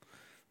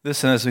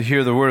Listen, as we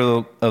hear the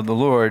word of the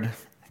Lord,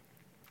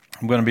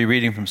 I'm going to be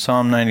reading from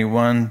Psalm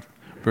 91,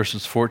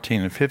 verses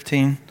 14 and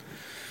 15,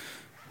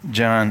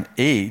 John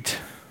 8,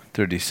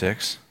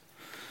 36,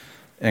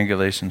 and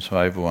Galatians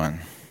 5, 1.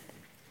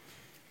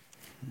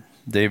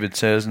 David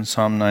says in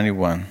Psalm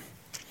 91,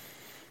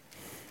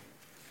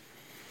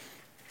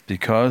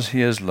 "Because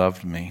he has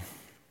loved me,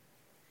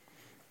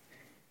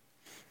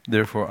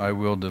 therefore I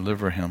will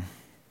deliver him.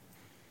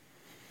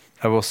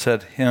 I will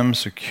set him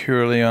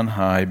securely on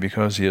high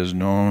because he has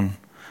known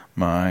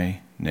my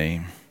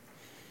name.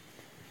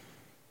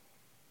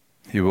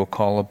 He will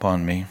call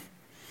upon me,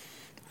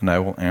 and I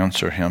will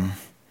answer him.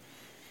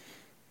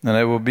 And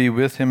I will be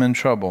with him in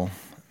trouble,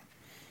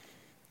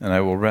 and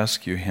I will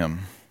rescue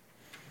him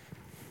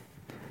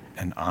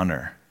and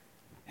honor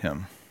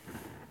him."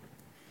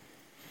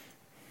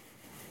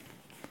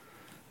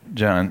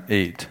 John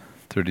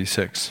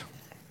 8:36.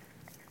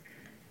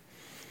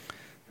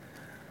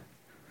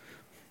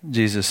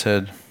 Jesus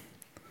said,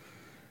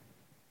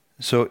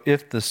 "So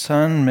if the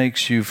Son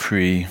makes you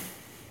free,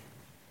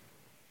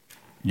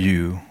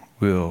 you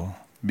will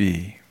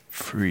be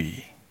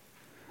free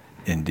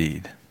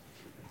indeed."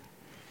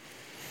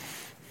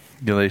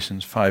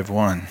 Galatians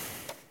 5:1.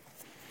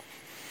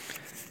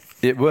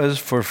 "It was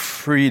for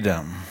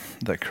freedom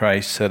that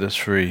Christ set us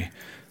free.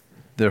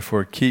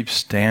 Therefore keep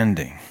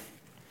standing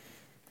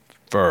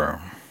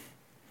firm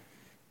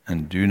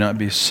and do not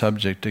be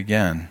subject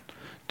again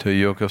to a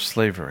yoke of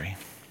slavery."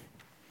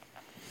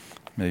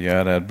 May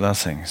God add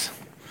blessings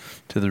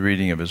to the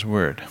reading of His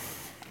Word.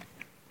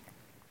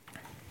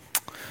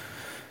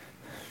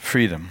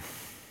 Freedom.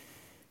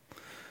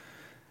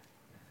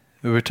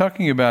 We're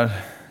talking about,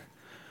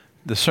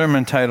 the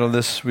sermon title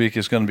this week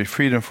is going to be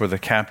Freedom for the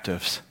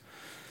Captives.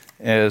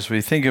 As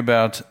we think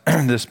about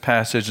this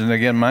passage, and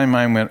again, my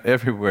mind went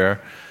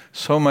everywhere.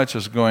 So much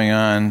is going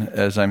on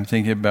as I'm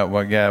thinking about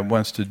what God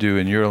wants to do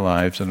in your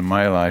lives and in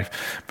my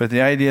life. But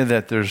the idea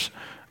that there's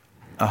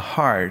a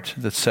heart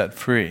that's set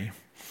free.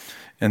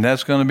 And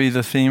that's going to be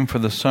the theme for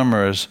the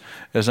summer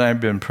as I've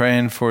been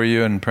praying for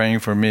you and praying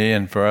for me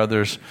and for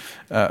others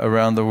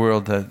around the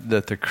world,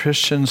 that the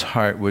Christian's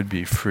heart would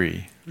be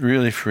free,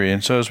 really free.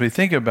 And so as we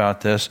think about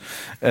this,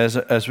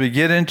 as we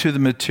get into the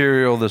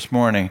material this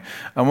morning,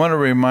 I want to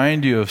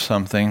remind you of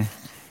something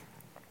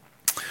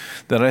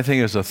that I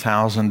think is a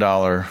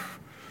 $1,000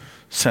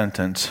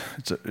 sentence.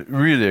 It's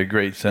really a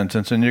great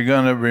sentence, and you're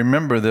going to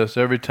remember this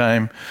every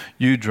time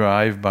you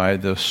drive by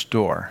the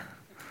store.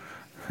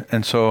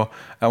 And so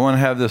I want to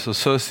have this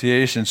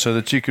association so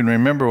that you can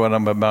remember what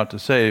I'm about to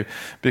say,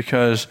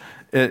 because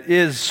it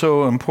is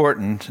so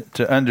important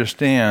to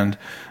understand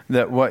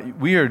that what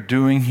we are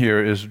doing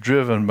here is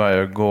driven by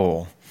a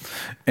goal.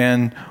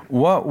 And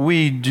what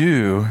we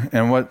do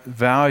and what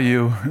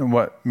value and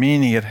what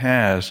meaning it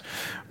has,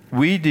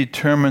 we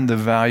determine the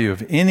value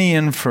of any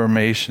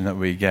information that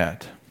we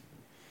get,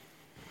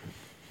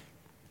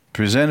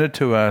 presented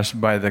to us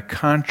by the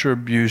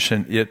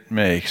contribution it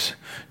makes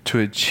to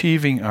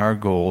achieving our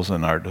goals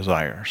and our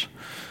desires.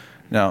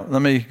 Now,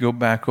 let me go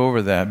back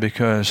over that,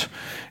 because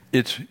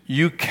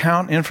you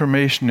count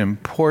information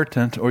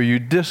important or you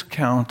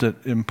discount it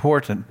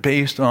important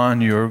based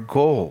on your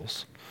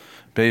goals,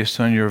 based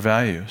on your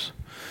values.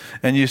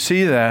 And you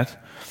see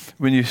that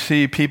when you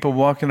see people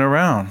walking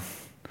around,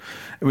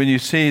 when you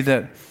see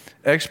that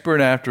expert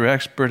after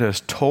expert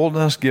has told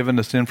us, given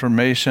us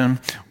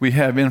information. We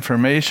have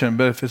information,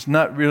 but if it's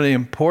not really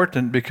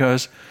important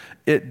because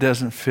it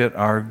doesn't fit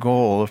our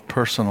goal of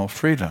personal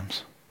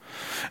freedoms.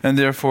 And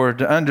therefore,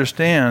 to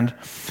understand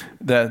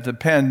that the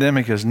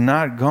pandemic is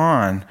not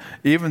gone,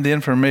 even the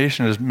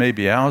information is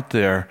maybe out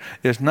there,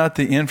 it's not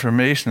the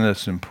information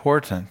that's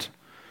important.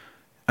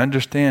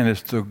 Understand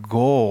it's the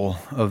goal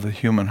of the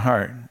human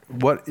heart.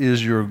 What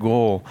is your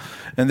goal?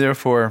 And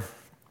therefore,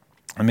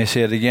 let me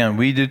say it again.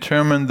 We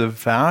determine the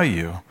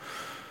value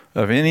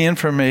of any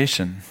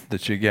information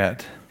that you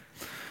get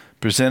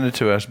presented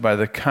to us by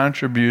the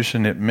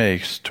contribution it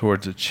makes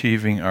towards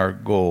achieving our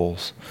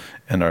goals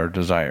and our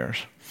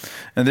desires.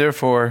 And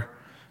therefore,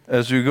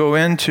 as we go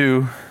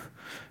into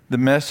the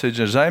message,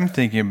 as I'm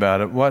thinking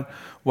about it,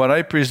 what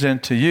I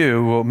present to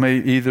you may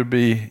either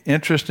be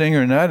interesting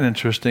or not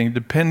interesting,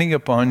 depending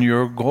upon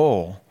your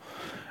goal.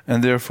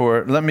 And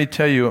therefore, let me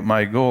tell you what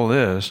my goal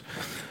is.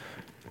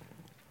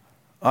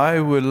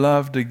 I would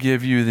love to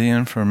give you the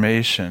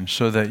information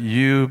so that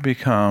you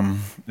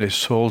become a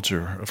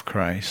soldier of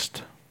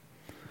Christ,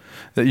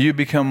 that you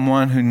become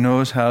one who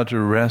knows how to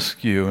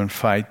rescue and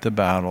fight the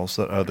battles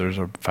that others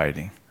are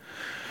fighting,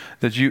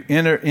 that you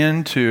enter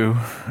into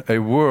a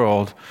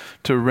world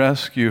to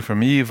rescue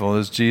from evil,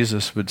 as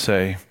Jesus would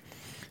say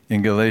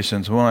in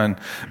Galatians 1,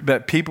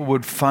 that people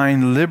would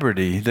find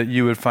liberty, that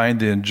you would find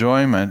the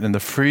enjoyment and the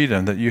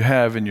freedom that you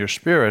have in your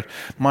spirit.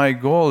 My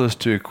goal is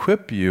to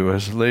equip you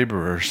as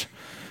laborers,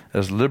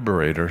 as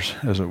liberators,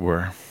 as it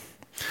were.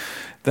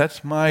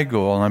 That's my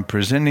goal, and I'm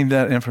presenting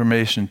that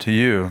information to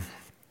you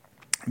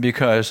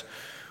because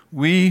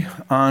we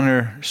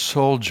honor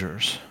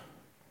soldiers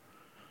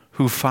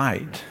who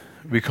fight.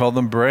 We call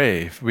them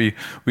brave. We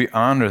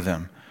honor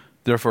them.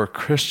 Therefore,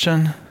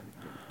 Christian,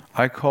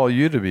 I call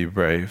you to be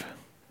brave.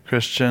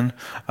 Christian,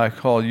 I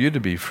call you to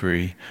be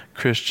free.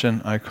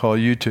 Christian, I call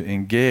you to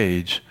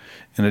engage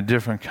in a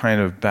different kind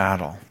of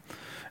battle.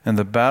 And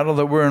the battle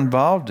that we're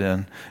involved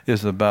in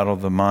is the battle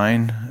of the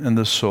mind and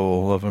the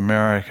soul of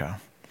America.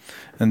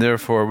 And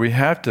therefore, we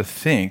have to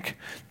think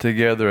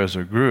together as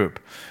a group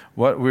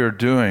what we're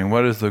doing,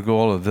 what is the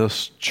goal of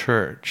this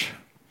church.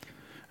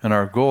 And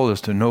our goal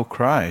is to know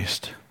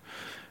Christ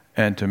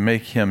and to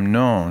make him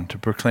known, to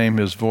proclaim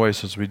his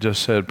voice, as we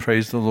just said,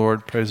 praise the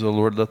Lord,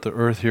 let the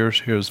earth hear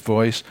his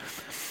voice.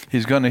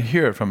 He's going to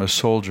hear it from a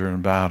soldier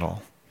in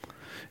battle.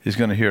 He's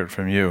going to hear it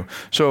from you.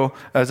 So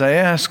as I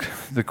ask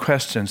the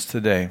questions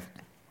today,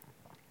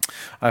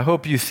 I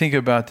hope you think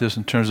about this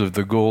in terms of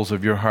the goals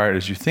of your heart.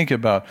 As you think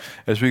about,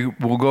 as we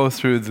will go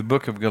through the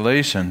book of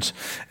Galatians,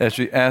 as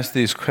we ask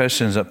these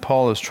questions that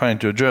Paul is trying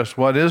to address,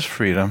 what is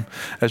freedom?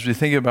 As we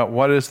think about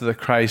what is the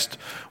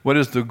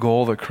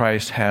goal that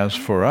Christ has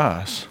for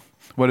us?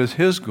 What is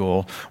his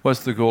goal?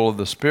 What's the goal of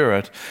the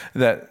Spirit?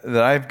 That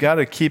I've got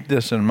to keep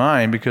this in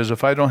mind, because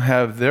if I don't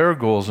have their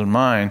goals in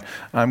mind,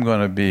 I'm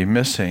going to be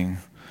missing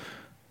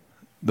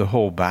the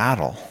whole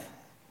battle.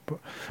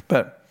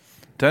 But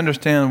to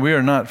understand we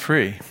are not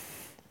free.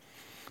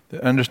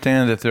 To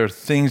understand that there are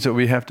things that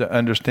we have to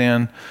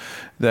understand,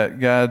 that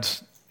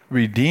God's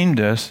redeemed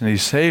us and he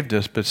saved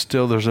us, but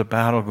still there's a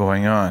battle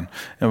going on.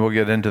 And we'll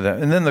get into that.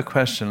 And then the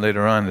question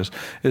later on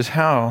is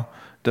how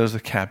does the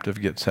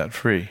captive get set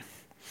free?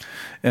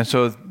 And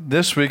so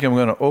this week I'm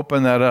going to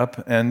open that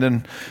up and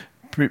then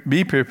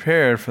be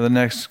prepared for the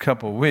next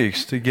couple of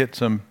weeks to get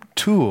some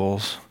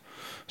tools,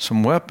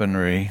 some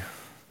weaponry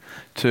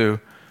to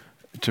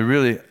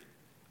really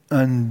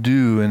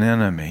undo an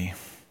enemy,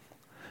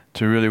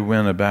 to really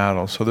win a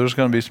battle. So there's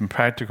going to be some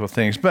practical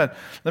things. But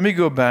let me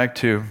go back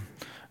to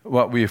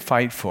what we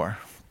fight for.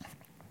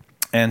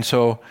 And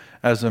so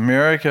as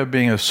America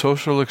being a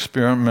social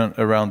experiment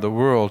around the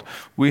world,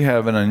 we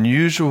have an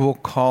unusual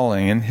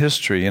calling in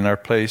history, in our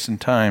place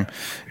and time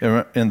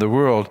in the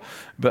world.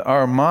 But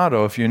our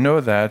motto, if you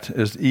know that,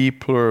 is E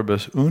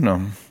pluribus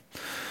unum.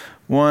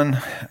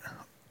 One,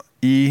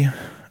 E,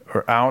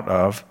 or out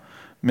of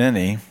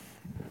many,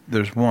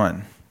 there's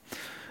one.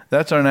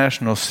 That's our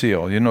national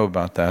seal. You know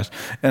about that.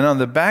 And on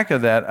the back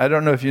of that, I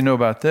don't know if you know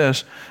about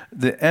this,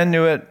 the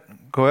Annuit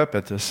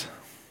Coepitus.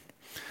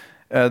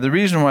 The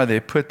reason why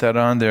they put that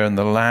on there in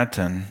the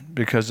Latin,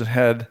 because it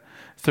had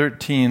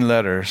 13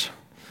 letters.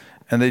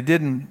 And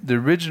the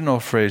original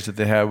phrase that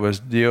they had was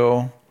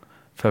Deo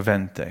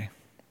favente,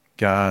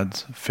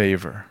 God's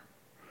favor.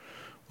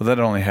 Well, that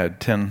only had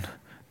 10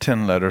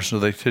 letters, so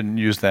they couldn't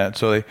use that.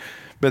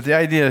 But the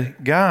idea,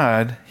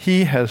 God,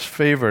 he has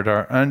favored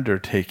our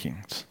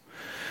undertakings.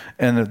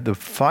 And the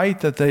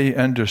fight that they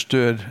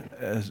understood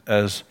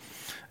as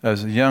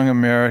young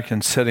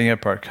Americans setting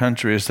up our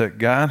country is that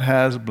God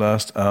has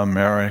blessed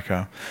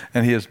America,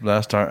 and he has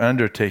blessed our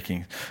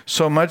undertaking.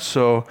 So much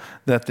so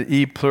that the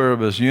E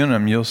pluribus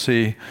unum you'll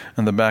see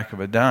on the back of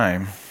a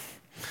dime.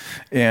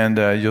 And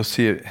you'll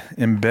see it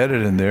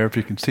embedded in there, if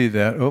you can see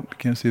that. Oh, you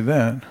can't see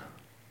that.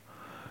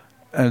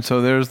 And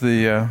so there's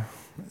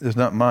it's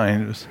not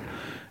mine.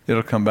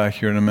 It'll come back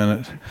here in a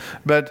minute.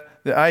 But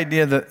the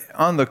idea that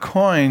on the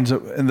coins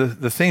and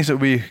the things that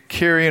we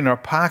carry in our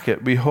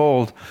pocket, we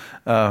hold,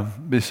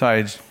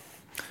 besides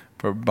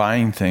for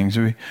buying things,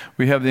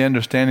 we have the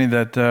understanding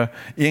that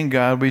in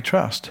God we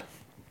trust.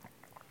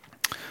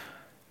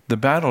 The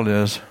battle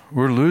is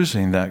we're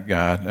losing that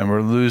God and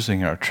we're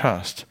losing our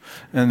trust.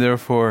 And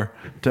therefore,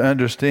 to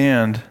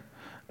understand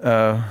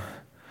that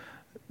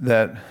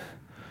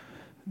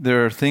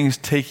there are things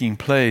taking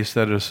place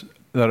that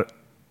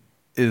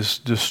is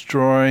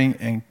destroying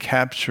and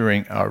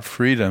capturing our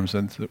freedoms,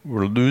 and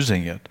we're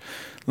losing it.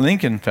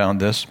 Lincoln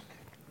found this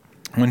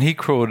when he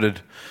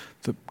quoted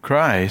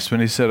Christ, when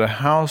he said, "A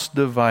house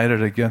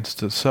divided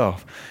against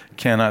itself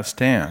cannot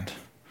stand.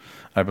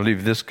 I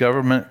believe this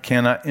government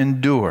cannot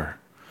endure,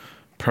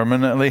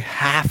 permanently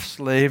half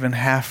slave and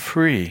half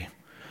free.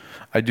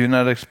 I do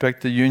not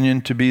expect the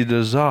union to be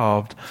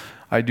dissolved.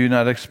 I do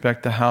not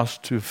expect the house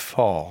to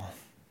fall.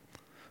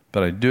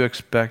 But I do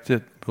expect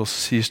it will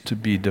cease to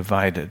be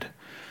divided.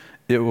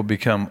 It will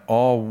become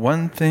all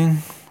one thing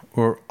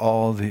or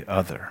all the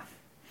other."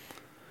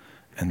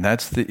 And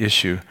that's the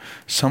issue.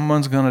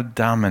 Someone's going to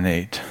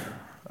dominate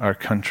our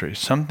country.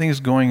 Something's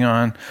going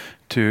on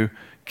to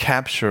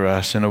capture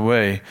us in a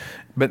way,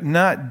 but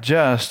not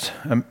just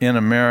in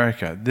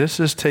America. This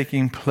is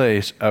taking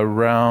place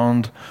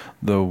around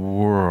the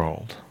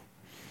world.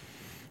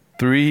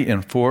 3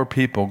 in 4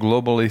 people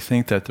globally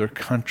think that their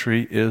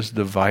country is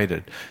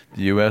divided.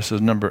 The U.S. is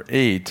number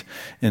 8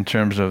 in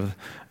terms of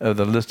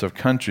the list of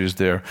countries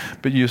there.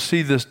 But you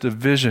see this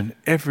division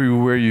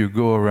everywhere you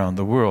go around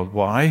the world.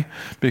 Why?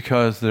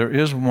 Because there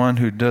is one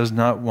who does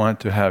not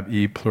want to have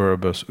E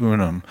pluribus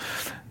unum.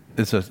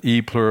 It says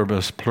E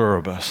pluribus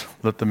pluribus.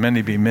 Let the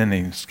many be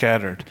many,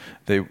 scattered.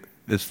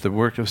 It's the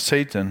work of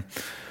Satan.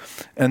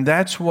 And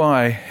that's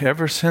why,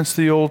 ever since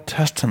the Old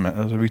Testament,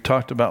 as we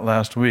talked about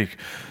last week,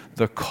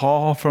 the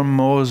call from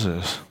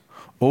Moses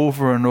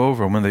over and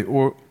over. When they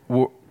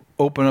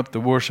open up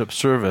the worship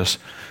service,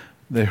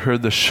 they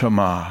heard the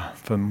Shema.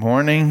 From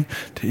morning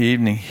to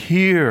evening,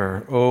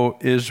 hear, O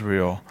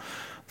Israel,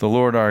 the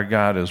Lord our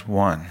God is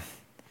one.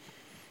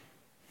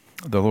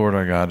 The Lord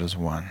our God is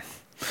one.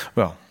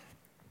 Well,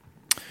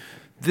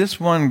 this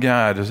one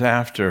God is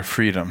after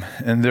freedom,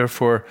 and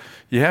therefore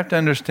you have to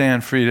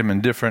understand freedom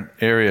in different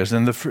areas.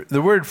 And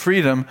the word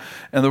freedom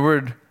and the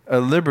word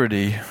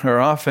liberty are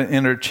often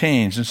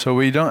interchanged, and so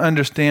we don't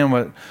understand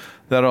what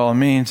that all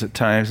means at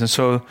times. And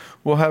so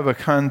we'll have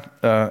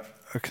a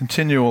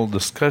continual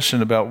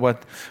discussion about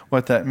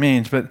what that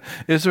means. But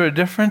is there a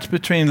difference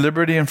between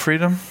liberty and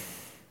freedom?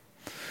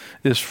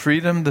 Is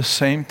freedom the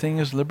same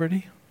thing as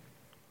liberty?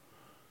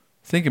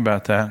 Think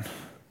about that.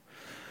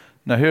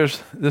 Now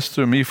this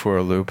threw me for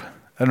a loop.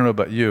 I don't know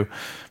about you,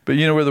 but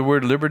you know where the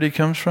word liberty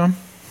comes from?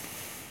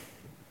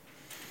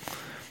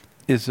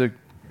 It's a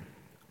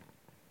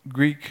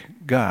Greek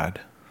god.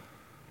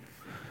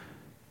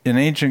 In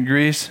ancient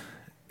Greece,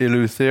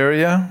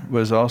 Eleutheria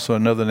was also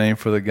another name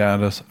for the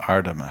goddess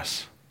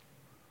Artemis.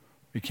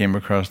 We came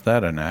across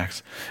that in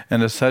Acts.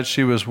 And as such,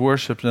 she was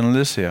worshipped in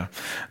Lycia.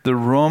 The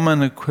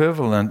Roman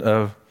equivalent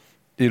of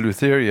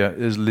Eleutheria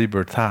is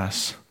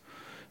Libertas.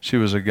 She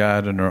was a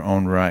god in her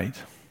own right.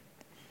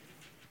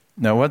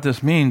 Now, what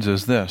this means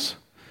is this.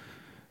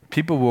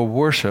 People will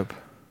worship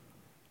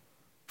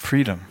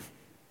freedom.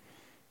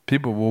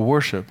 People will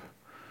worship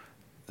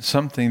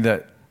something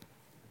that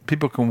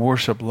people can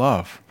worship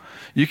love.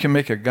 You can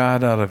make a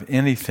god out of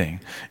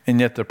anything. And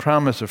yet the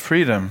promise of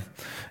freedom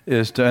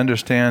is to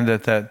understand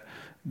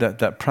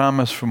that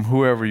promise from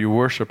whoever you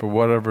worship or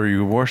whatever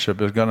you worship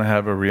is going to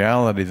have a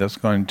reality that's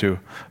going to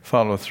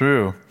follow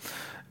through.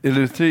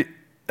 This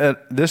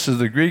is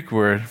the Greek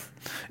word.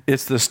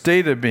 It's the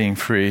state of being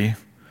free,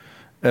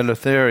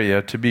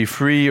 eleutheria, to be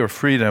free or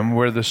freedom,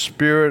 where the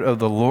Spirit of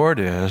the Lord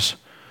is.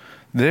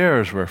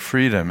 There's where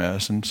freedom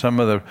is. And some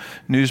of the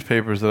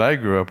newspapers that I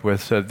grew up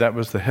with said that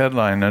was the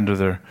headline under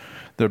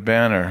their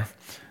banner,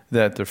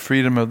 that the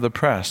freedom of the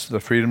press, the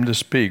freedom to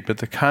speak. But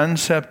the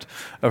concept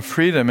of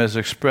freedom is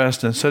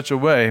expressed in such a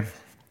way,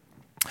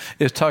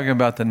 it's talking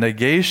about the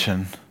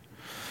negation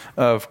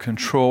of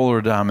control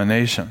or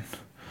domination.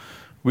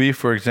 We,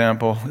 for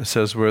example, it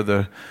says where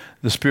the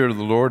Spirit of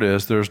the Lord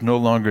is, there's no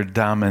longer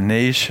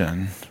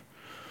domination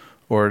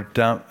or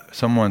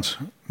someone's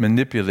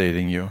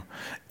manipulating you.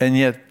 And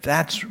yet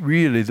that's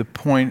really the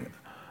point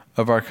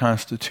of our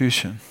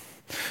Constitution.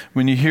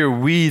 When you hear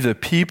we the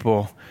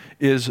people,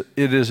 it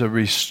is a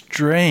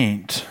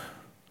restraint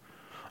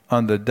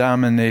on the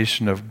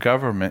domination of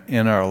government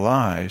in our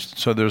lives.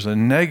 So there's a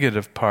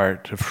negative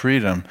part to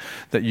freedom,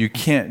 that you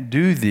can't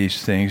do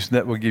these things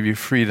that will give you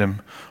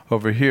freedom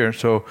over here.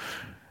 So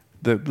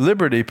the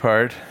liberty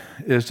part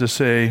is to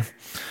say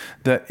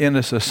that in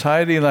a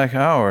society like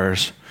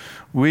ours,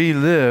 we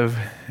live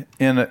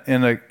in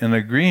an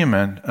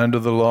agreement under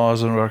the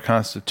laws of our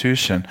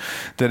Constitution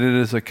that it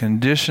is a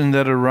condition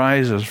that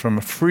arises from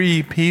a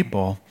free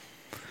people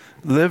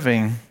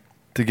living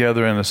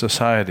together in a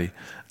society.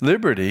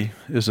 Liberty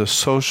is a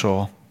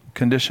social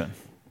condition.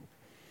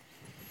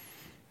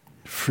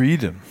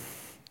 Freedom,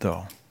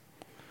 though.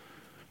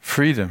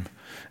 Freedom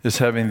is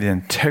having the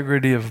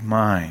integrity of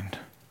mind.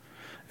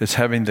 It's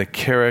having the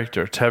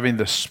character. It's having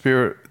the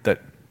spirit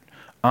that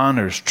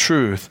honors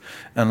truth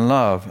and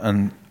love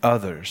and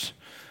others.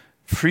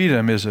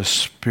 Freedom is a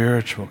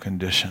spiritual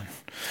condition.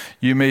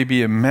 You may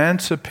be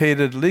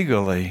emancipated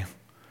legally,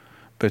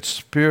 but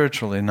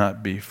spiritually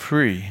not be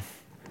free.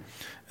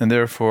 And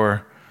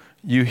therefore,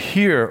 you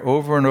hear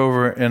over and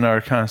over in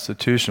our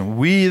Constitution,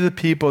 we the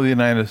people of the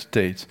United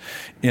States,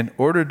 in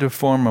order to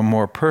form a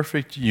more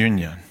perfect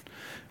union,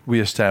 we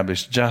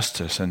establish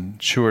justice,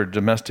 ensure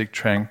domestic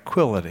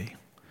tranquility,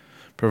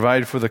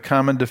 provide for the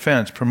common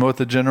defense, promote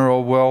the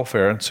general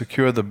welfare, and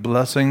secure the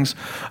blessings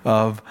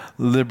of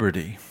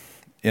liberty.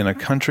 In a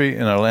country,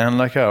 in a land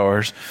like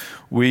ours,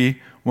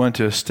 we want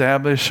to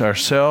establish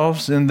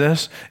ourselves in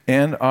this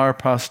and our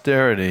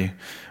posterity.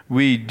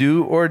 We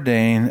do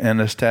ordain and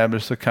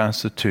establish the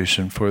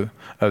Constitution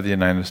of the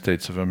United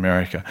States of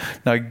America.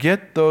 Now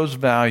get those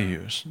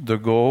values. The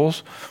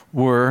goals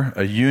were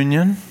a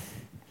union,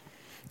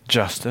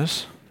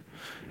 justice,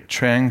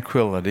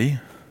 tranquility,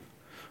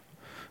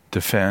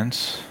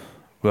 defense,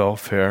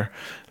 welfare,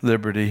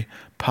 liberty,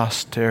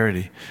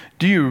 posterity.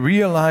 Do you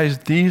realize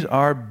these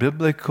are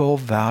biblical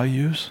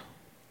values?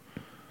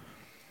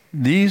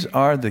 These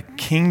are the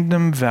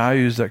kingdom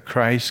values that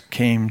Christ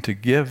came to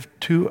give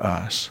to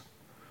us.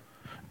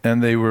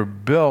 And they were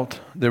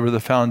built, they were the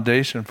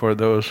foundation for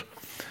those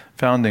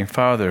founding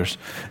fathers.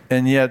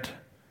 And yet,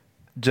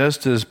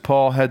 just as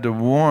Paul had to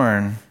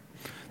warn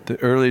the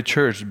early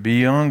church,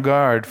 be on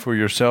guard for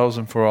yourselves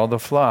and for all the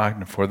flock,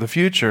 and for the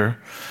future,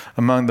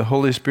 among the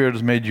Holy Spirit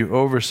has made you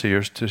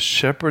overseers to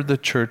shepherd the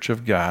church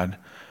of God,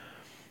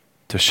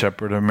 to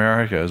shepherd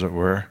America, as it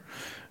were,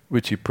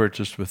 which he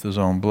purchased with his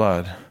own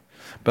blood.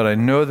 But I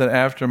know that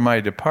after my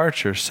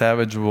departure,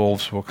 savage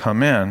wolves will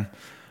come in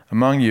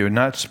among you,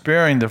 not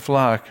sparing the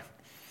flock.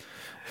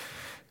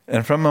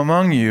 And from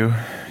among you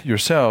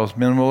yourselves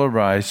men will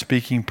arise,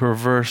 speaking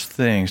perverse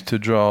things to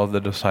draw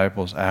the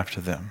disciples after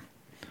them.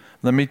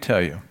 Let me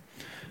tell you,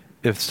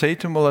 if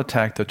Satan will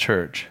attack the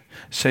church,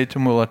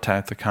 Satan will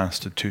attack the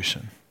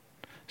Constitution.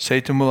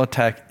 Satan will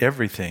attack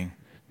everything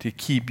to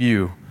keep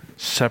you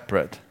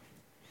separate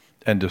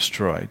and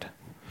destroyed.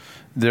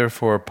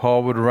 Therefore,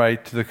 Paul would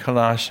write to the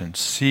Colossians,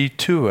 see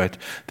to it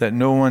that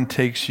no one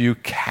takes you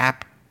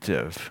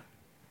captive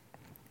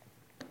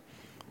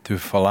through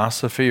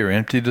philosophy or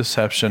empty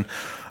deception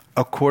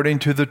according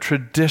to the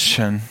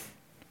tradition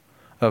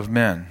of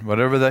men,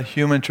 whatever that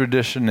human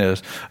tradition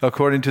is,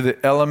 according to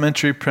the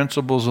elementary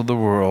principles of the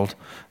world,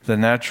 the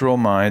natural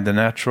mind, the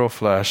natural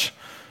flesh,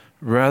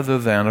 rather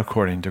than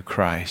according to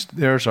Christ.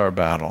 There's our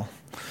battle.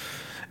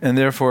 And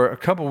therefore, a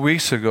couple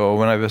weeks ago,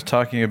 when I was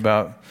talking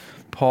about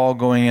Paul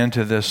going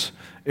into this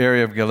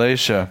area of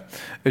Galatia,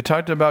 it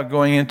talked about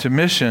going into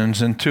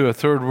missions into a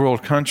third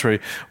world country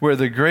where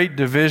the great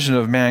division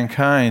of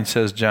mankind,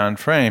 says John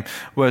Frame,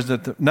 was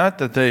that not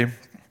that they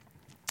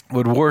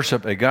would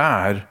worship a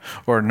god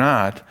or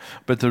not,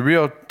 but the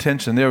real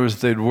tension there was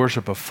they'd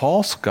worship a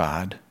false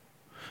god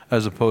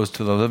as opposed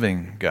to the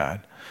living God.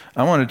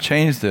 I want to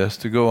change this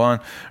to go on.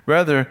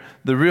 Rather,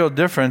 the real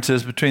difference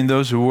is between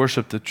those who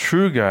worship the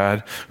true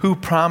God, who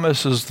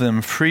promises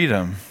them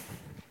freedom,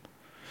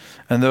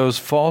 and those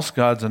false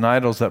gods and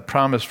idols that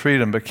promise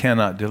freedom but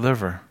cannot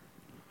deliver.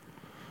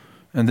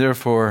 And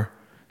therefore,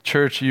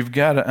 church, you've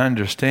got to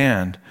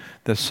understand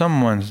that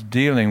someone's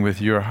dealing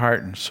with your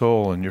heart and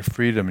soul and your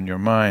freedom and your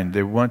mind.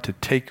 They want to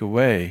take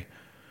away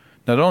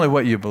not only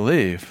what you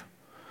believe,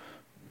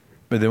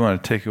 but they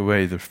want to take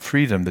away the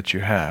freedom that you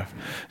have.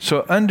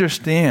 So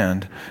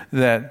understand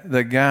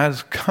that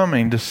God's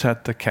coming to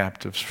set the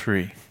captives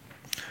free.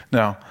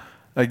 Now,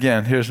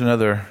 again, here's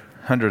another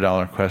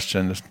 $100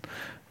 question.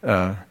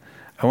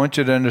 I want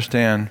you to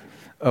understand,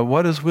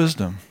 what is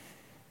wisdom?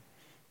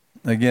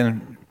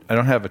 Again, I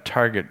don't have a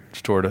Target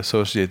store to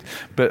associate,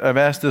 but I've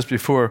asked this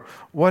before.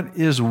 What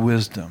is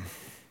wisdom?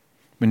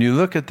 When you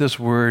look at this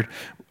word,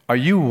 are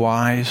you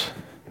wise?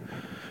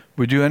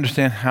 Would you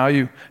understand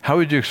how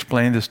would you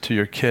explain this to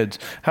your kids?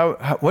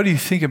 What do you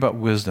think about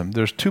wisdom?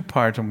 There's two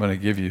parts I'm going to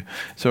give you.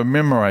 So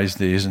memorize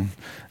these and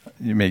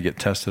you may get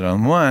tested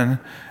on. One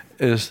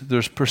is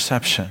there's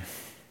perception.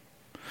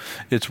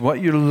 It's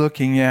what you're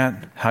looking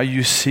at, how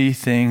you see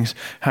things,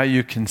 how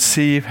you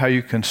conceive, how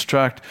you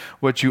construct,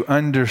 what you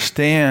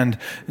understand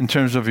in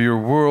terms of your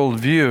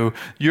worldview.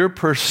 Your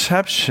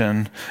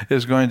perception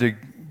is going to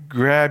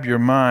grab your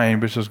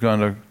mind, which is going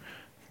to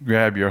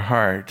grab your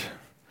heart.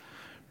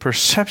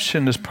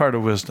 Perception is part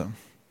of wisdom.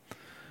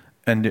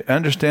 And to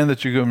understand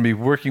that you're going to be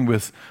working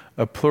with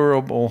a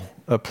plurable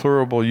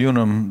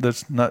unum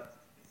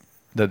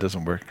that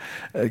doesn't work.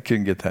 I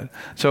couldn't get that.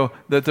 So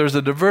that there's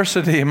a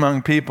diversity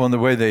among people in the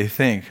way they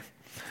think.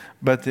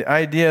 But the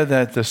idea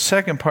that the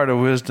second part of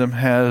wisdom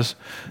has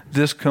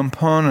this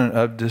component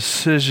of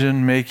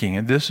decision making.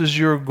 And this is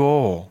your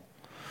goal.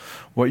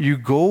 What you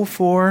go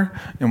for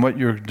and what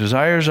your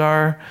desires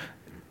are,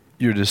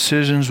 your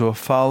decisions will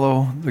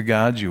follow the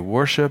gods you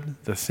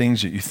worship, the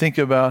things that you think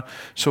about.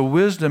 So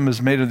wisdom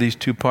is made of these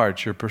two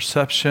parts, your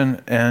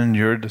perception and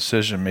your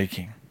decision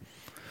making.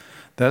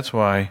 That's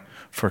why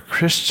for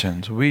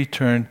Christians, we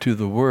turn to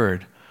the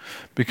Word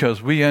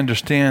because we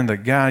understand that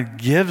God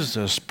gives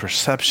us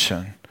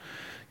perception.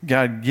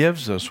 God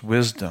gives us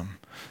wisdom.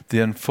 The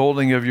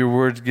unfolding of your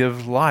words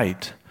gives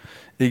light.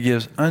 It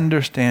gives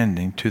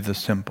understanding to the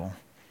simple.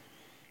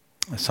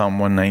 Psalm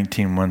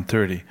 119,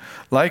 130.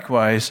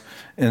 Likewise,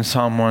 in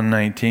Psalm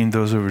 119,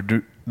 those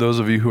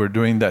of you who are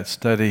doing that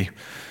study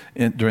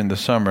during the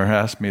summer,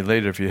 ask me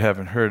later if you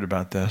haven't heard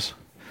about this.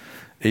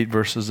 8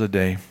 verses a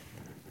day.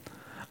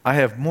 I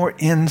have more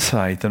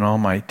insight than all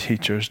my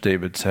teachers,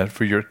 David said,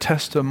 for your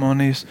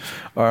testimonies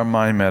are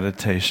my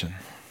meditation.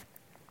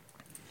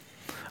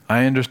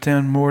 I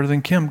understand more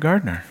than Kim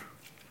Gardner.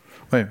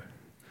 Wait,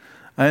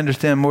 I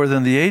understand more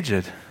than the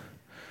aged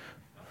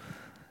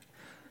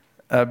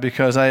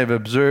because I have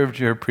observed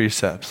your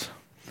precepts.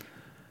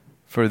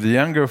 For the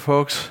younger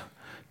folks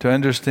to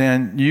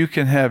understand, you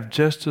can have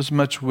just as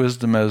much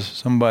wisdom as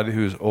somebody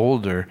who's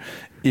older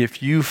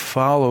if you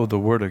follow the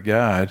Word of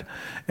God,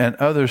 and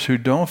others who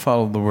don't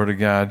follow the Word of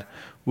God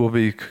will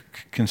be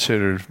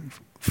considered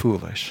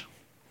foolish.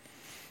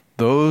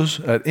 Those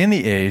at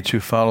any age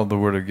who follow the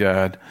Word of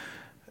God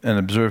and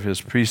observe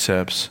His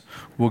precepts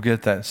will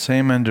get that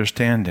same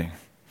understanding.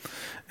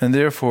 And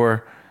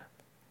therefore,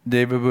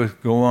 David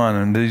would go on,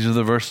 and these are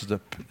the verses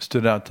that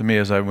stood out to me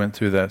as I went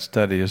through that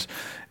study, is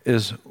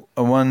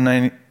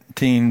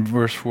 119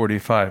 verse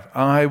 45.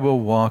 I will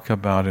walk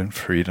about in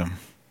freedom,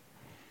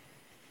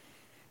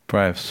 for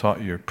I have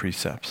sought your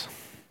precepts.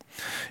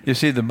 You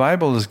see, the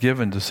Bible is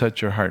given to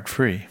set your heart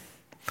free.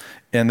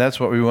 And that's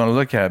what we want to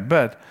look at.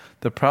 But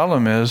the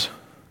problem is,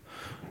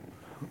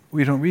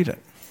 we don't read it.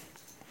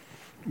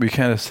 We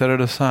kind of set it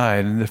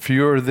aside. And if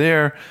you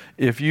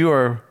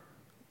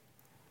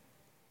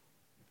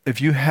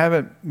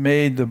haven't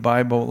made the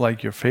Bible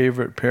like your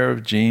favorite pair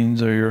of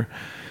jeans or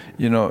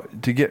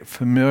to get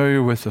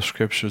familiar with the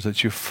Scriptures,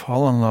 that you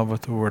fall in love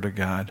with the Word of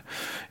God,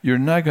 you're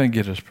not going to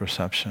get His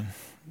perception.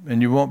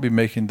 And you won't be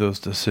making those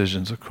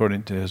decisions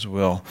according to His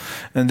will.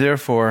 And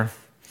therefore,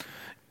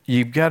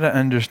 you've got to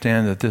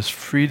understand that this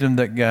freedom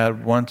that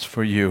God wants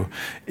for you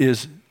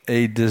is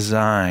a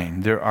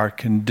design. There are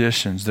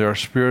conditions. There are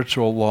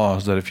spiritual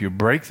laws that if you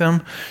break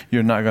them,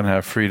 you're not going to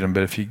have freedom.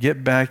 But if you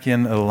get back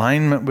in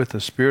alignment with the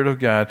Spirit of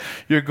God,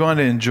 you're going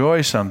to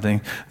enjoy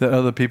something that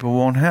other people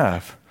won't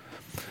have.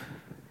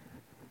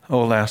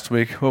 Last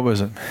week, what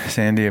was it?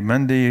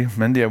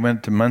 Monday I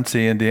went to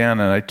Muncie,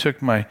 Indiana, and I took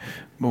my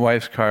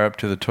wife's car up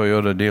to the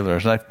Toyota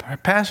dealers. And I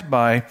passed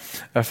by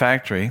a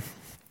factory.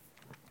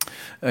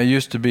 It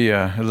used to be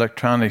a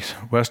electronics,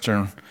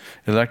 Western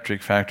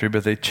Electric factory,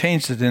 but they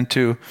changed it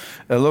into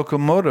a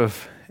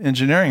locomotive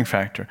engineering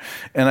factory.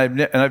 And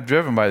I've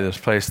driven by this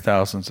place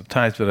thousands of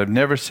times, but I've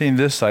never seen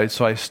this site.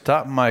 So I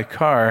stopped my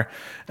car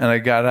and I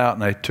got out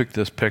and I took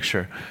this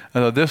picture. I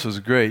thought this was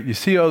great. You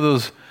see all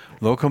those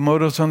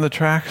locomotives on the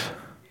tracks?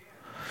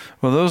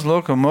 Well, those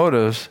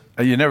locomotives,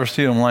 you never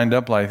see them lined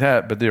up like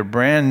that, but they're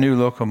brand new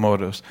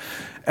locomotives.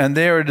 And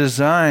they are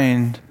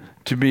designed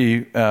to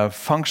be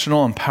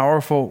functional and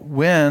powerful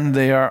when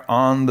they are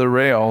on the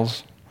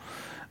rails.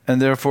 And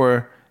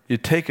therefore, you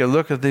take a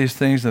look at these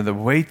things and the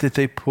weight that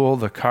they pull,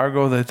 the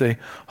cargo that they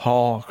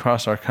haul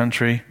across our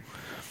country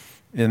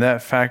in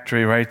that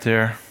factory right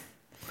there.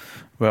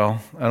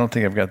 Well, I don't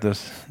think I've got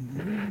this.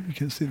 You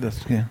can see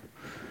this. Yeah.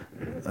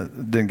 I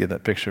didn't get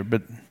that picture.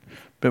 But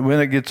when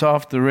it gets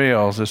off the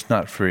rails, it's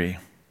not free.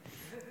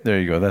 There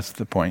you go. That's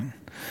the point.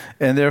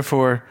 And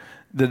therefore,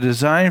 the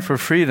design for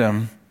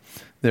freedom,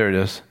 there it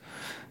is.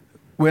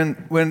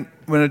 When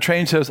a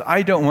train says,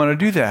 I don't want to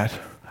do that.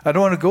 I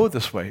don't want to go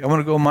this way. I want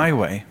to go my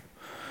way.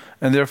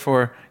 And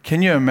therefore,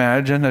 can you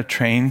imagine a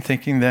train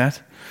thinking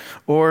that?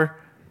 Or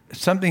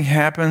something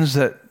happens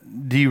that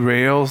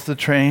derails the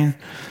train?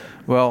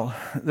 Well,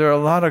 there are a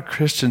lot of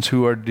Christians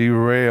who are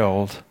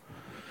derailed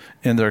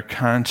in their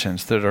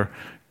conscience, that are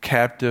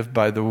captive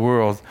by the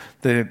world.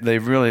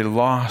 They've really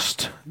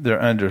lost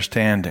their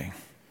understanding.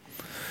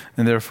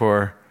 And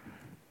therefore,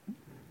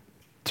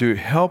 to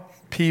help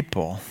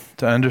people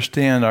to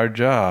understand our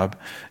job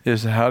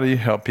is how do you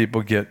help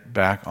people get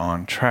back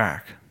on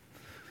track?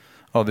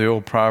 The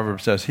old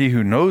proverb says, he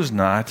who knows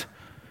not,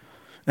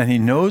 and he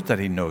knows that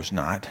he knows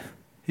not,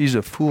 he's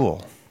a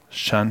fool.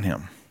 Shun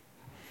him.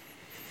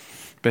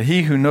 But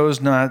he who knows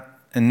not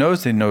and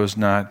knows he knows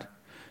not,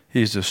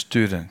 he's a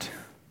student.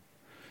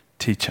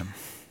 Teach him.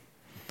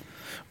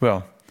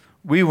 Well,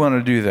 we want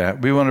to do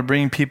that. We want to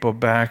bring people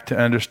back to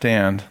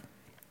understand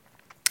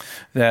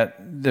that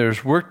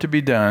there's work to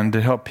be done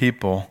to help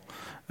people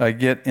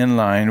get in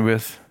line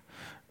with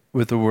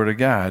the Word of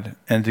God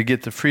and to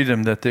get the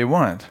freedom that they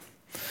want.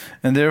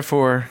 And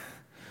therefore,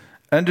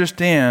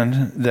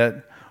 understand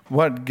that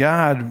what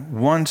God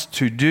wants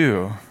to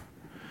do,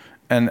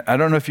 and I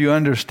don't know if you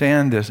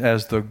understand this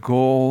as the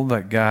goal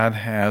that God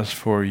has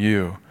for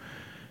you,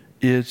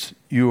 it's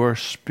your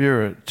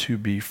spirit to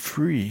be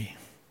free.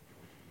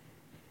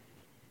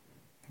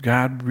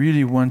 God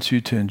really wants you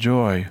to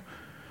enjoy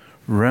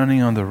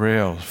running on the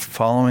rails,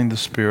 following the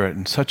Spirit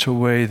in such a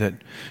way that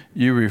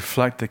you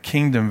reflect the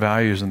kingdom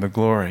values and the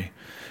glory.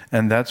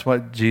 And that's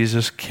what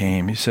Jesus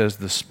came. He says,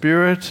 the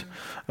Spirit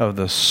of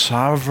the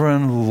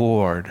sovereign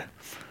Lord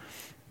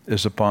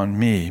is upon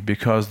me,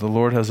 because the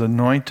Lord has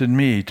anointed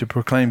me to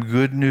proclaim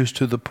good news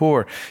to the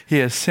poor. He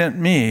has sent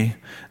me,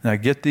 now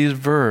get these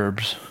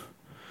verbs,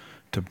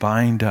 to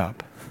bind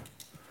up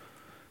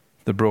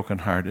the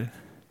brokenhearted,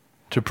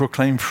 to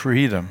proclaim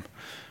freedom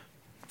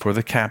for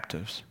the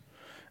captives,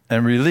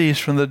 and release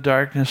from the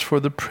darkness for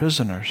the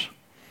prisoners.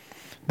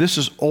 This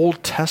is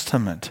Old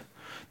Testament.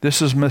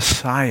 This is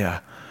Messiah.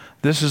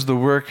 This is the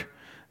work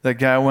that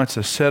God wants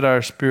to set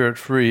our spirit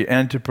free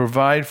and to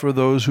provide for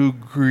those who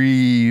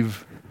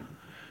grieve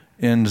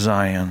in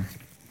Zion.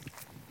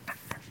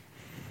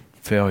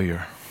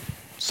 Failure,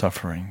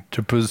 suffering,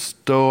 to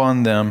bestow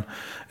on them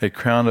a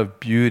crown of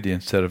beauty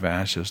instead of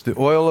ashes, the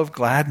oil of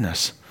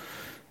gladness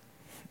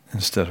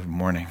instead of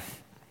mourning,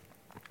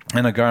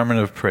 and a garment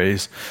of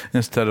praise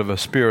instead of a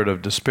spirit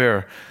of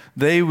despair.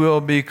 They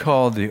will be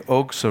called the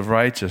oaks of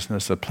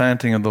righteousness, the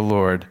planting of the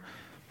Lord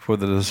for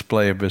the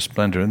display of His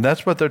splendor. And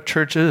that's what the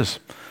church is.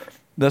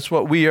 That's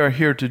what we are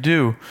here to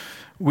do.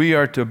 We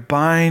are to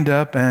bind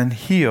up and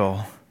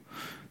heal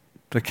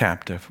the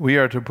captive. We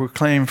are to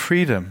proclaim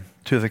freedom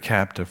to the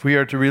captive. We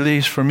are to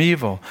release from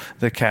evil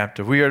the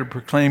captive. We are to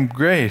proclaim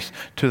grace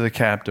to the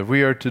captive.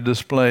 We are to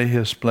display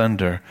His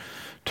splendor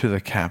to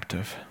the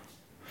captive.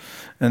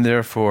 And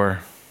therefore,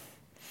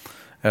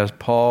 as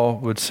Paul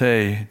would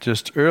say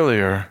just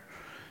earlier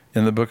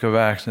in the book of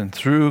Acts, and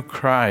through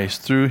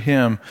Christ, through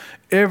Him,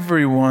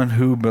 everyone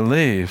who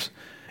believes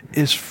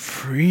is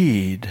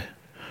freed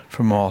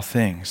from all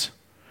things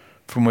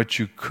from which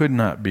you could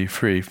not be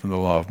free from the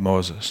law of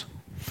Moses.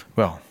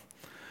 Well,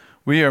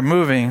 we are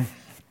moving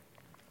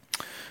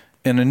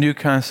in a new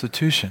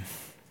constitution.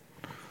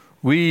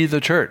 We,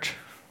 the church,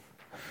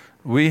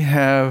 We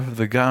have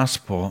the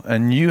gospel,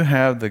 and you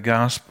have the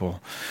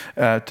gospel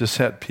to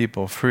set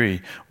people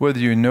free. Whether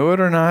you know it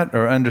or not,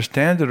 or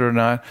understand it or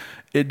not,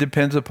 it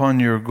depends upon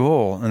your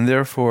goal. And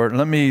therefore,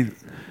 let me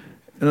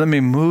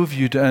move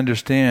you to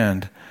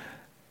understand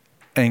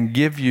and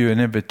give you an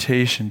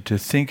invitation to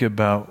think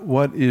about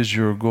what is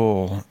your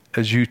goal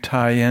as you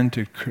tie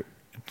into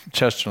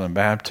Chesterland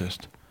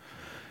Baptist.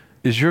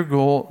 Is your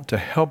goal to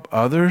help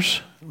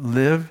others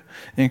live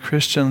in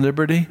Christian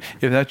liberty?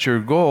 If that's your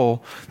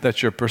goal,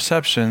 that's your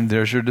perception,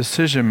 there's your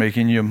decision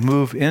making. You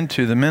move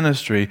into the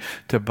ministry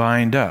to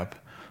bind up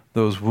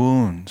those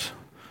wounds,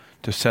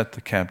 to set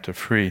the captive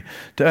free.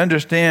 To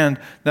understand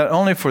not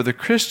only for the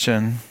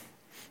Christian,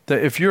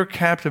 that if you're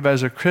captive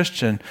as a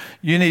Christian,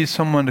 you need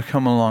someone to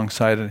come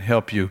alongside and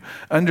help you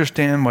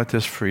understand what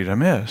this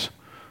freedom is.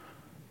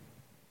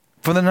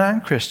 For the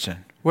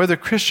non-Christian, whether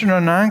Christian or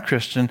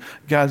non-Christian,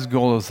 God's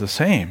goal is the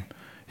same.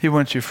 He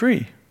wants you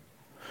free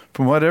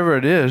from whatever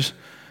it is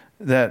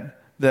that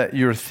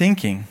you're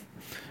thinking,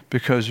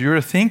 because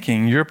your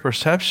thinking, your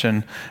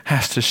perception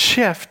has to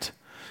shift,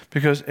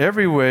 because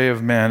every way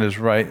of man is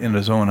right in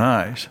his own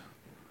eyes,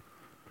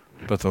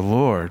 but the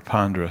Lord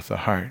pondereth the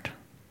heart.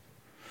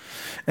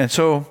 And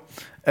so,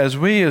 as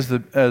we as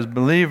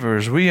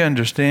believers, we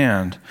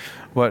understand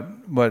what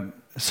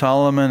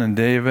Solomon and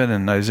David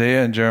and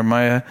Isaiah and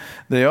Jeremiah,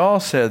 they all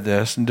said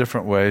this in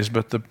different ways,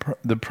 but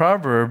the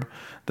proverb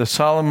that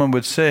Solomon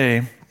would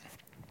say,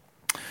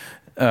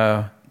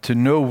 to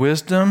know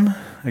wisdom,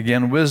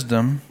 again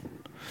wisdom,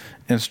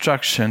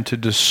 instruction, to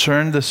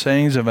discern the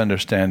sayings of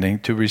understanding,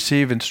 to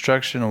receive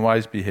instruction in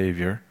wise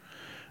behavior,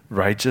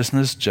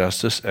 righteousness,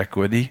 justice,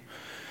 equity.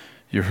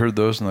 You heard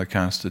those in the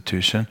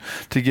Constitution.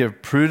 To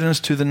give prudence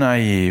to the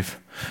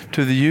naive,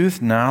 to the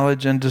youth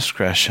knowledge and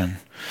discretion.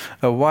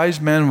 A wise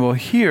man will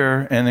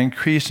hear and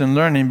increase in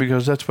learning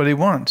because that's what he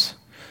wants.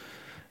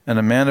 And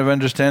a man of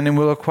understanding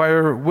will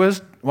acquire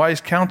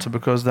wise counsel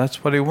because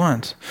that's what he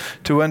wants.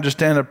 To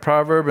understand a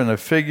proverb and a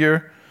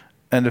figure,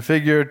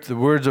 the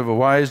words of a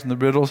wise and the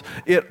riddles,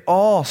 it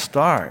all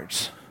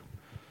starts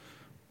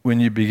when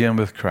you begin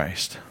with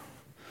Christ.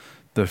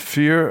 The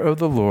fear of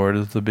the Lord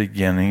is the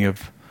beginning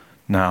of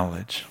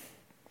knowledge.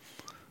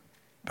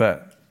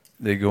 But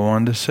they go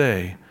on to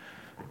say,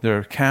 there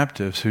are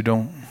captives who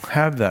don't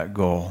have that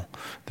goal.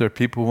 There are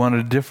people who want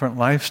a different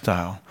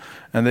lifestyle,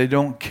 and they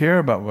don't care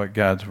about what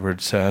God's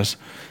word says.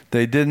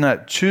 They did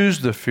not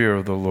choose the fear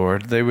of the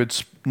Lord. They would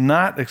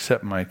not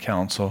accept my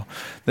counsel.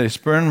 They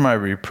spurned my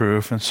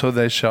reproof, and so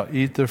they shall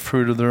eat the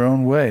fruit of their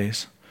own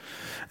ways,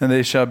 and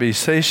they shall be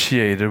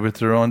satiated with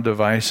their own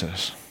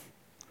devices.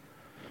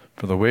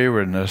 For the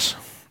waywardness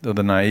of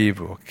the naive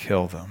will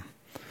kill them,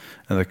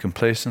 and the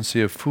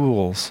complacency of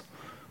fools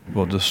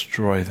will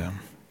destroy them.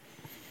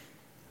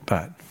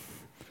 But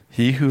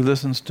he who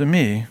listens to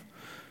me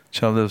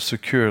shall live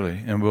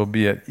securely and will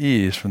be at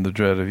ease from the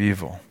dread of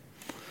evil.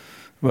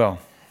 Well,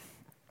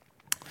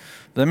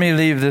 let me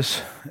leave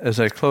this as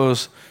I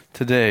close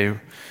today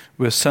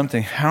with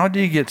something. How do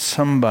you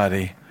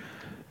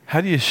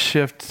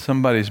shift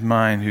somebody's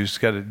mind who's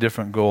got a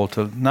different goal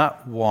to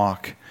not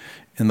walk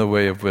in the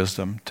way of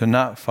wisdom, to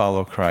not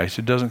follow Christ,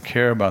 who doesn't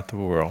care about the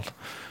world,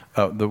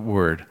 the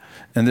word.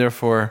 And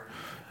therefore,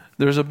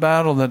 there's a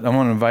battle that I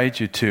want to invite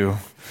you to.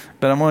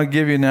 But I'm going to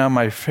give you now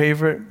my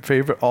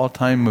favorite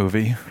all-time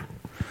movie.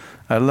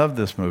 I love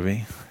this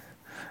movie.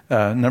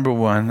 Number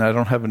one, I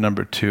don't have a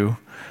number two.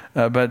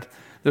 But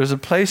there's a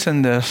place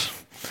in this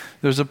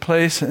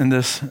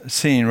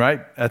scene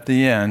right at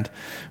the end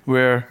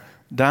where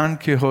Don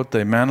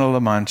Quixote, Man of La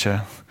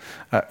Mancha,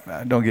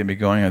 don't get me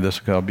going on this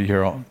because I'll be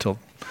here until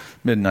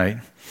midnight.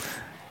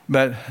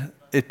 But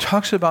it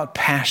talks about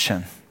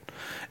passion.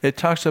 It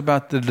talks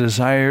about the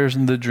desires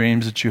and the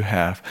dreams that you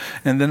have.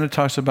 And then it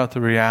talks about the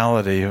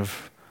reality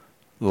of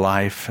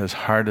life, as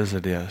hard as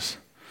it is.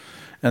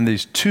 And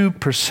these two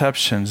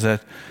perceptions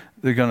that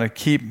they're going to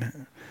keep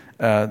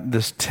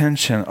this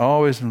tension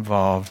always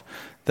involved,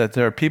 that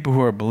there are people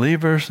who are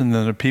believers and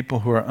then there are people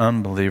who are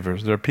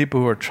unbelievers. There are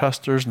people who are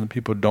trusters and the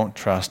people who don't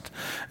trust.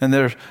 And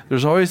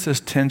there's always this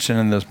tension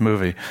in this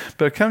movie.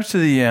 But it comes to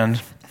the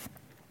end,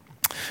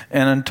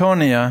 and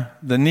Antonia,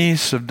 the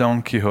niece of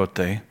Don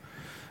Quixote,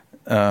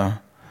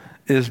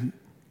 is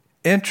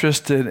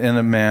interested in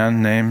a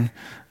man named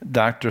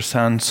Dr.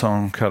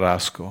 Sanson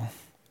Carrasco.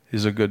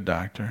 He's a good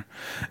doctor.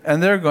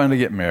 And they're going to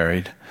get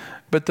married.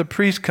 But the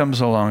priest comes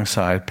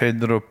alongside,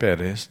 Pedro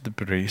Perez, the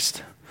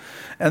priest.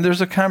 And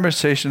there's a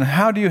conversation,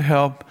 how do you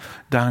help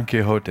Don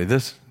Quixote?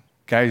 This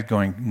guy's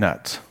going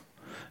nuts,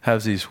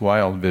 has these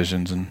wild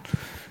visions and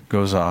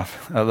goes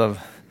off. I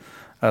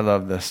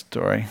love this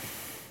story.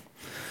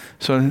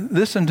 So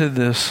listen to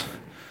this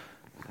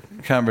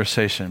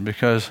conversation,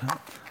 because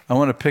I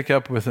want to pick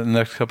up with it in the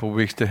next couple of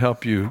weeks to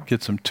help you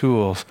get some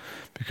tools,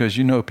 because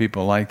you know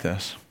people like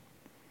this.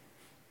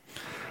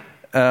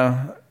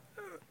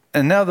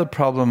 And now the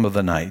problem of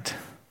the night.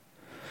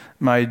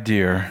 My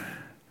dear,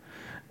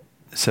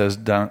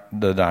 says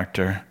the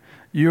doctor,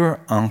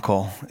 your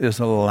uncle is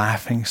a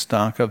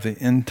laughingstock of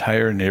the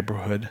entire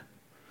neighborhood.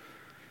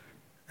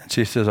 And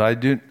she says,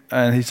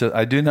 and he says,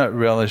 I do not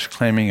relish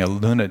claiming a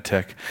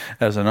lunatic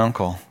as an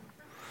uncle.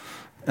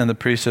 And the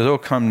priest says, oh,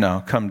 come now,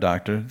 come,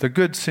 doctor. The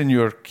good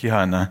Senor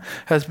Quijana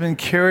has been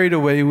carried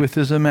away with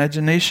his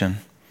imagination.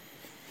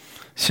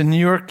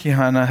 Senor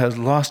Quijana has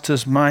lost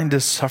his mind,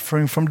 is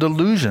suffering from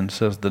delusion,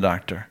 says the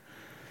doctor.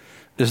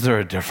 Is there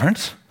a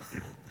difference?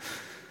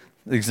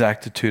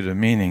 Exactitude of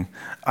meaning.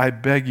 I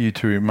beg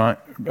to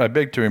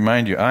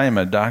remind you, I am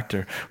a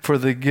doctor. For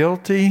the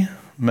guilty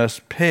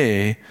must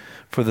pay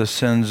for the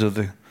sins of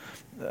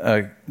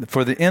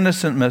for the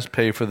innocent must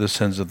pay for the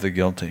sins of the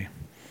guilty.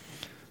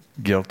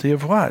 Guilty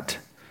of what?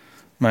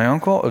 My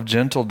uncle, of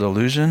gentle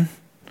delusion?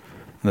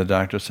 And the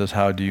doctor says,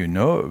 how do you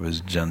know it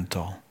was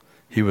gentle?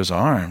 He was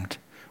armed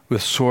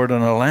with sword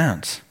and a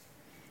lance.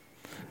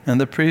 And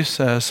the priest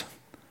says,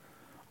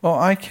 oh,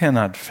 I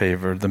cannot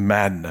favor the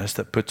madness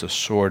that puts a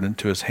sword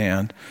into his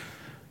hand.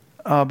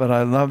 Ah, but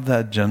I love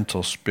that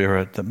gentle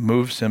spirit that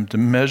moves him to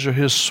measure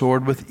his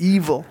sword with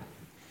evil.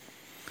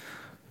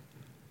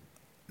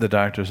 The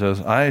doctor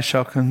says, I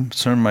shall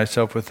concern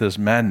myself with his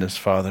madness,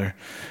 Father,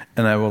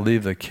 and I will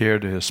leave the care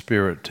to his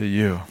spirit to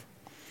you.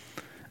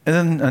 And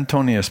then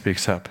Antonia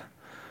speaks up.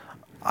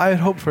 I had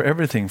hoped for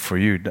everything for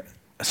you,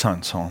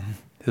 Sanson,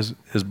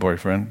 his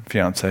boyfriend,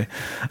 fiance.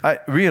 I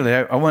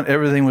want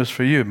everything was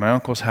for you, my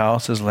uncle's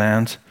house, his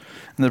lands.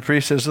 And the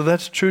priest says, well,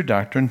 that's true,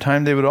 doctor. In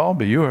time they would all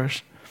be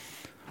yours.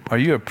 Are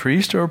you a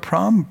priest or a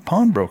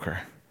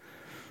pawnbroker?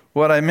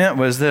 What I meant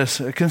was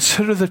this.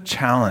 Consider the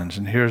challenge,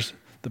 and here's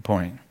the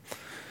point.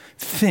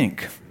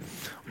 Think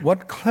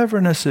what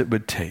cleverness it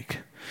would take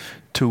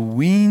to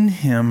wean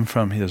him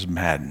from his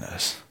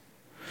madness,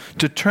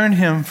 to turn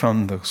him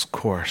from this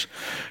course,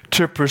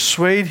 to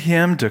persuade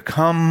him to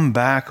come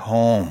back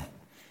home,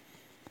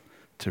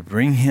 to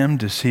bring him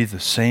to see the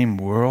same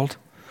world.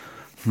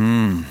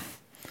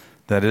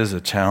 That is a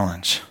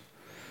challenge.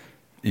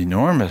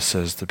 Enormous,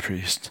 says the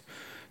priest.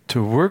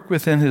 To work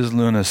within his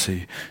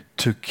lunacy,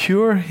 to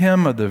cure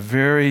him of the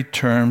very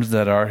terms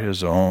that are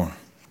his own.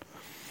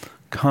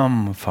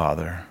 Come,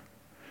 Father,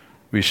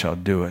 we shall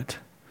do it.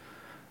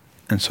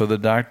 And so the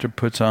doctor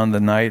puts on the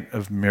night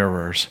of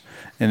mirrors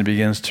and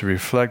begins to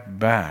reflect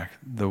back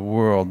the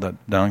world that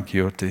Don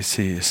Quixote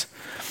sees.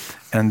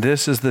 And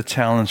this is the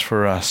challenge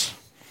for us,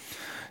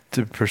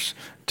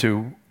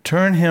 to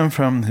turn him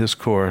from his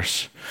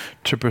course,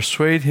 to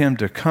persuade him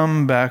to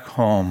come back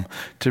home,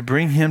 to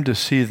bring him to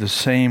see the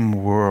same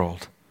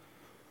world.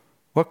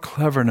 What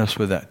cleverness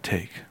would that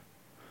take?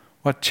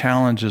 What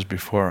challenge is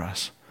before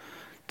us?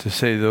 To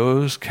say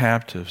those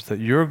captives that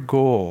your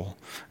goal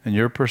and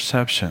your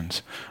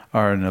perceptions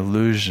are an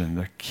illusion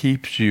that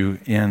keeps you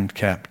in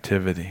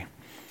captivity.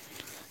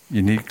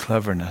 You need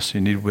cleverness,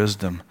 you need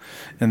wisdom,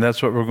 and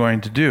that's what we're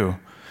going to do.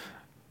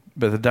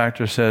 But the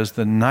doctor says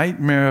the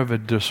nightmare of a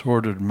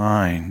disordered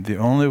mind, the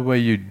only way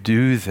you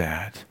do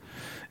that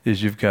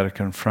is you've got to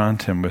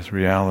confront him with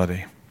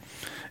reality.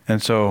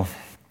 And so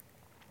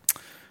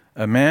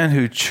a man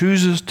who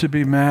chooses to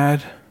be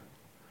mad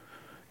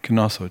can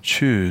also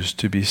choose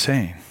to be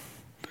sane.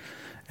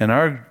 And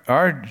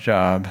our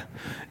job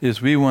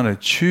is we want to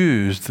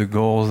choose the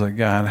goals that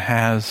God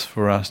has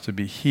for us to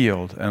be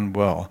healed and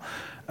well.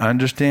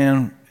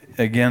 Understand,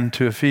 again,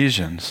 to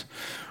Ephesians,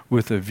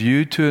 with a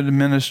view to an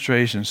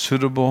administration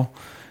suitable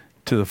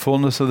to the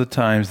fullness of the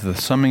times, the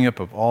summing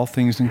up of all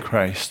things in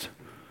Christ.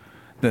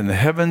 That in the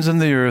heavens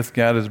and the earth,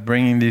 God is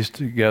bringing these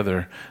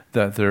together,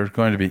 that they're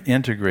going to be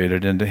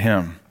integrated into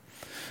Him.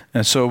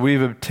 And so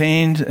we've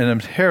obtained an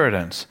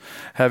inheritance,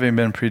 having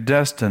been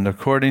predestined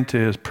according to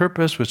His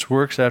purpose, which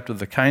works after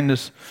the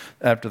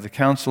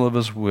counsel of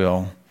His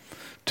will,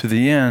 to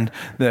the end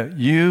that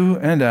you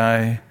and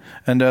I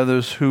and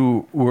others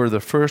who were the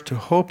first to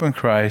hope in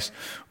Christ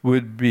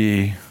would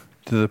be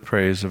to the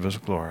praise of His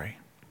glory.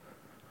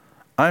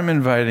 I'm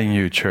inviting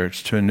you,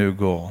 church, to a new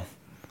goal.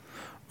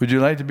 Would you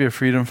like to be a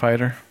freedom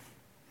fighter?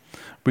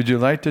 Would you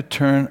like to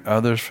turn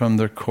others from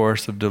their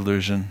course of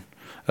delusion,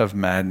 of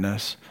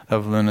madness,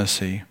 of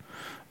lunacy,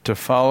 to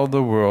follow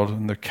the world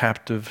and the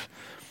captive?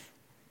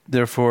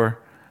 Therefore,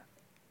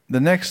 the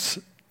next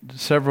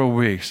several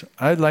weeks,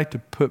 I'd like to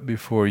put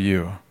before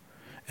you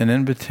an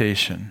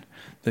invitation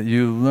that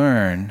you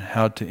learn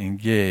how to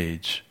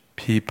engage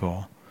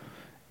people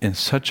in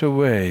such a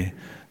way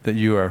that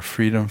you are a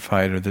freedom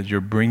fighter, that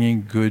you're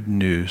bringing good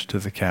news to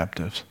the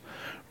captives.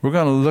 We're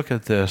going to look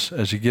at this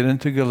as you get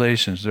into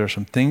Galatians. There are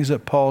some things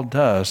that Paul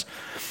does,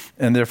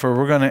 and therefore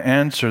we're going to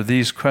answer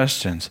these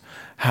questions.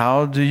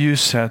 How do you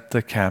set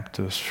the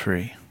captives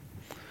free?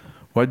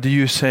 What do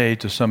you say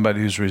to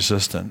somebody who's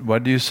resistant?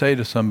 What do you say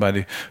to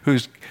somebody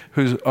who's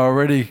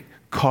already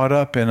caught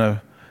up in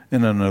an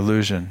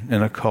illusion,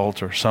 in a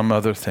cult or some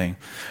other thing?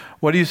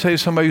 What do you say to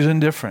somebody who's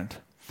indifferent?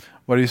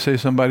 What do you say to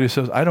somebody who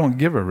says, I don't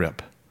give a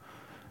rip,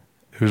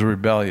 who's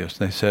rebellious?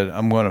 They said,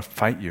 I'm going to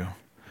fight you.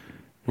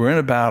 We're in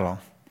a battle.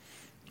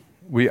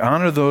 We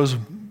honor those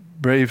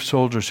brave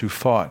soldiers who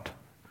fought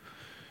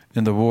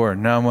in the war.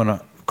 Now I want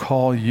to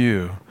call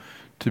you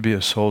to be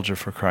a soldier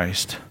for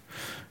Christ,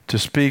 to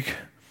speak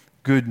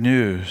good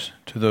news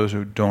to those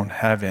who don't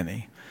have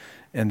any,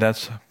 And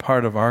that's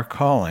part of our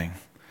calling,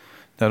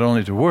 not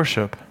only to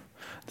worship,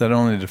 not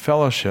only to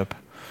fellowship,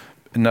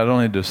 not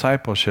only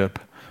discipleship,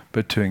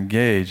 but to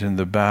engage in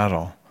the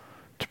battle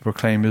to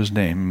proclaim his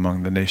name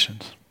among the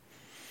nations.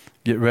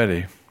 Get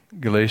ready.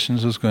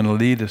 Galatians is going to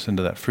lead us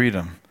into that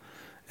freedom.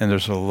 And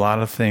there's a lot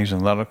of things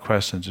and a lot of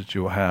questions that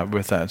you will have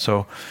with that.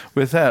 So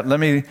with that, let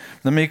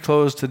me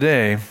close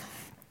today,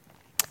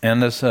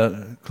 and let's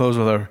close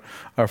with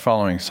our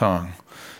following song.